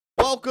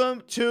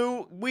Welcome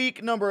to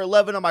week number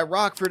 11 of my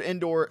Rockford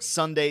Indoor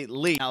Sunday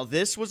League. Now,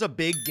 this was a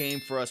big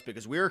game for us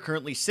because we are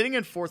currently sitting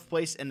in 4th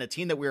place, and the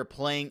team that we are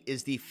playing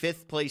is the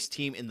 5th place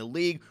team in the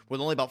league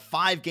with only about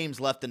 5 games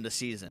left in the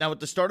season. Now, at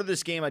the start of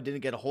this game, I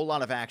didn't get a whole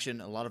lot of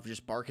action, a lot of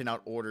just barking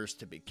out orders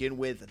to begin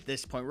with. At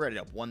this point, we're already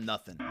up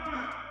 1-0.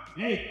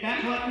 Hey,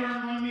 that's what you're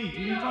on me.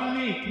 You're on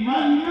me. Come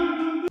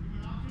on.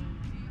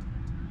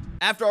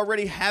 After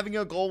already having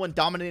a goal and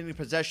dominating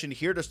possession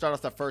here to start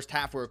off the first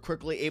half, we were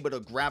quickly able to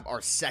grab our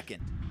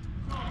second.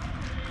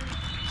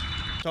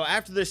 So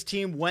after this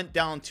team went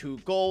down 2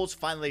 goals,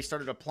 finally they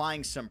started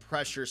applying some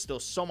pressure. Still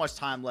so much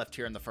time left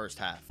here in the first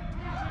half.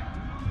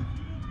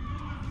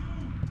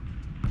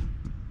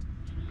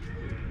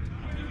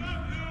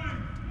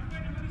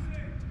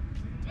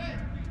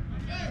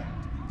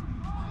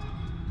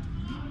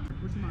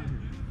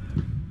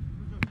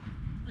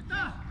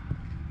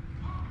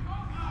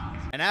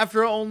 And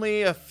after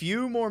only a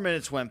few more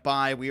minutes went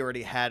by, we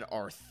already had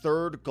our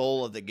 3rd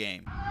goal of the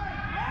game.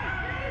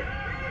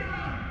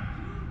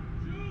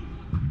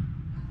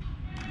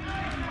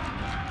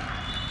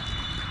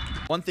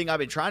 One thing I've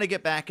been trying to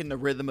get back in the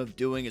rhythm of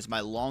doing is my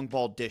long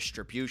ball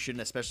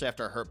distribution, especially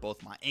after I hurt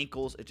both my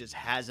ankles. It just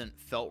hasn't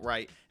felt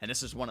right, and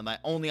this is one of my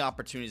only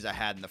opportunities I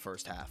had in the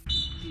first half.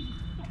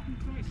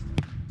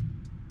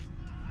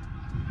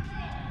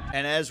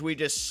 And as we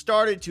just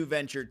started to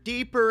venture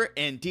deeper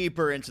and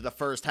deeper into the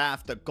first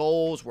half, the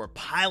goals were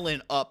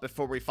piling up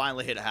before we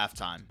finally hit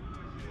halftime.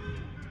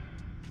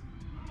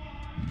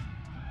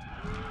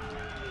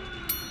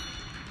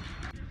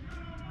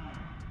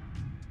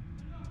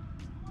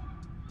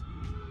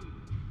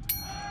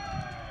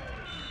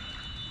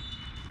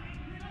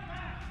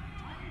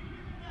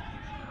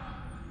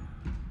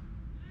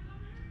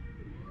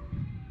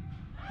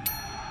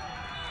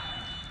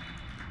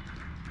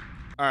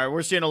 All right,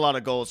 we're seeing a lot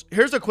of goals.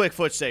 Here's a quick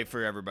foot save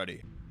for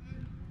everybody.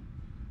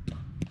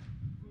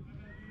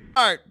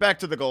 All right, back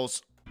to the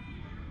goals.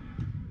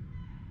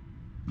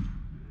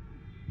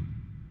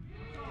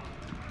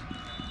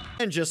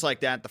 And just like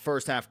that, the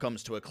first half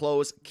comes to a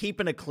close,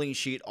 keeping a clean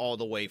sheet all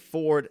the way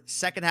forward.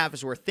 Second half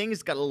is where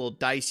things got a little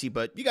dicey,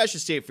 but you guys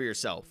should see it for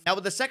yourself. Now,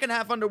 with the second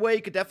half underway,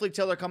 you could definitely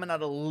tell they're coming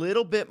out a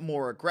little bit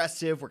more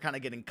aggressive. We're kind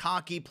of getting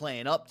cocky,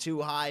 playing up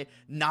too high,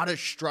 not as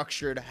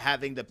structured,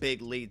 having the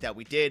big lead that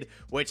we did,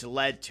 which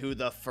led to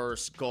the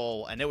first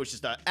goal. And it was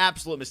just an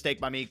absolute mistake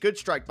by me. Good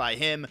strike by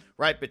him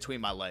right between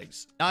my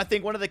legs. Now, I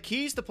think one of the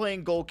keys to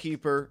playing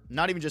goalkeeper,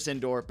 not even just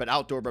indoor, but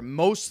outdoor, but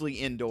mostly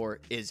indoor,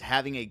 is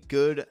having a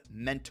good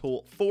mental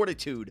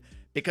fortitude,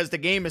 because the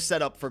game is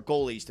set up for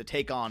goalies to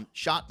take on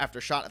shot after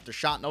shot after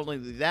shot. Not only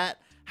that,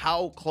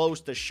 how close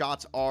the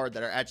shots are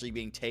that are actually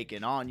being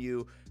taken on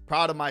you.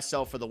 Proud of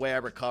myself for the way I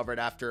recovered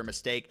after a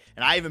mistake,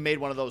 and I even made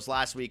one of those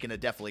last week, and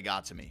it definitely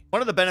got to me.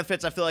 One of the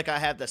benefits I feel like I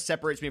have that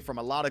separates me from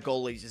a lot of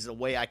goalies is the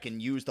way I can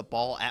use the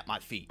ball at my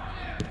feet.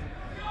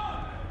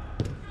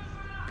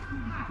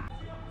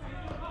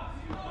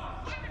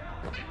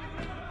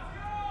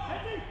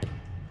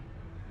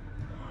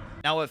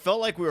 Now, it felt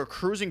like we were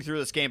cruising through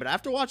this game, but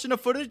after watching the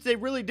footage, they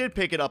really did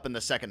pick it up in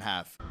the second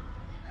half.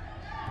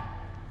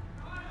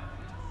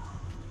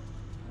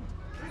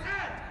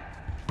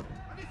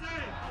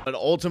 But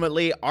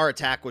ultimately, our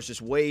attack was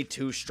just way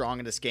too strong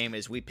in this game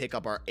as we pick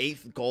up our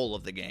 8th goal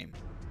of the game.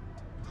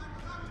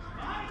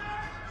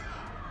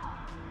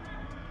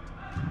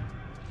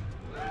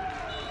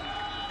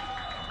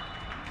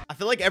 I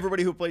feel like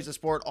everybody who plays the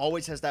sport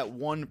always has that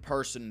one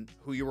person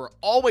who you were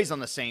always on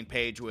the same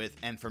page with,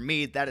 and for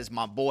me, that is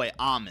my boy,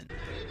 Amin.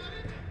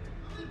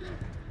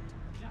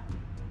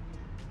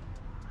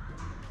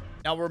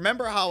 Now,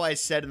 remember how I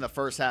said in the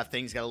first half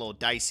things got a little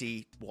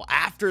dicey? Well,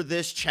 after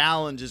this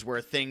challenge is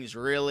where things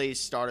really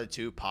started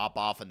to pop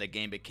off and the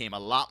game became a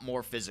lot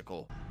more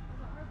physical.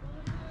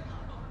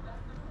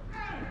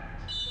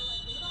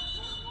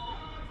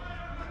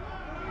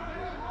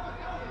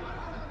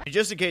 And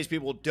just in case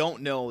people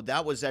don't know,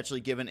 that was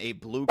actually given a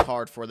blue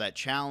card for that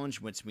challenge,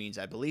 which means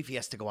I believe he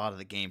has to go out of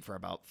the game for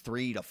about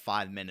 3 to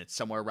 5 minutes,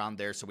 somewhere around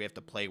there, so we have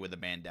to play with a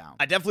man down.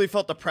 I definitely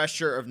felt the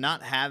pressure of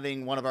not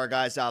having one of our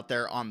guys out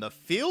there on the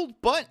field,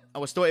 but I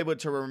was still able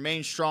to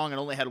remain strong and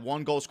only had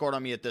 1 goal scored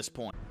on me at this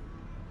point.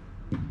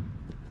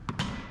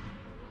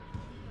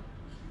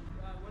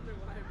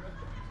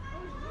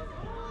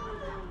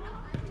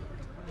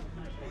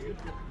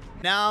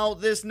 Now,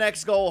 this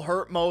next goal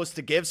hurt most.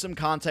 To give some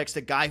context,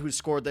 the guy who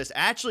scored this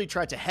actually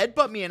tried to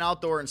headbutt me in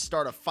outdoor and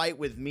start a fight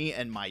with me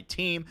and my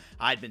team.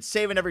 I'd been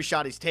saving every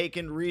shot he's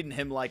taken, reading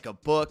him like a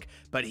book,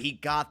 but he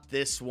got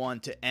this one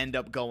to end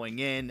up going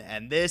in,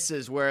 and this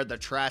is where the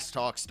trash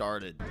talk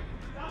started.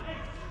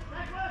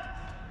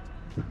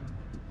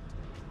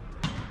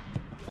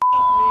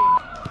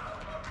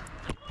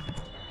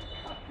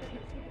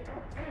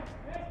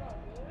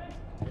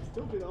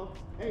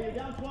 Hey, you're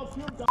down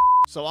 12-2.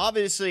 So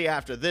obviously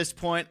after this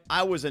point,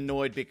 I was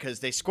annoyed because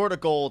they scored a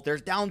goal. They're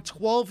down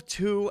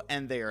 12-2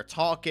 and they are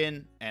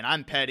talking, and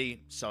I'm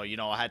petty. So, you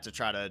know, I had to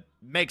try to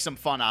make some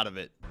fun out of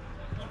it.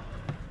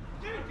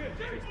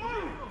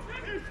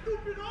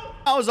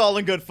 That was all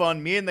in good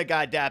fun. Me and the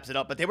guy daps it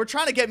up, but they were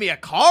trying to get me a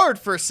card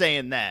for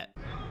saying that.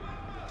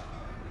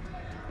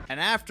 And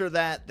after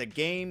that, the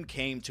game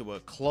came to a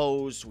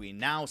close. We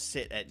now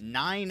sit at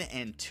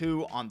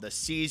 9-2 on the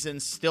season,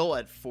 still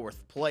at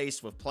 4th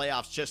place with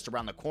playoffs just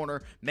around the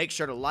corner. Make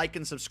sure to like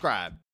and subscribe.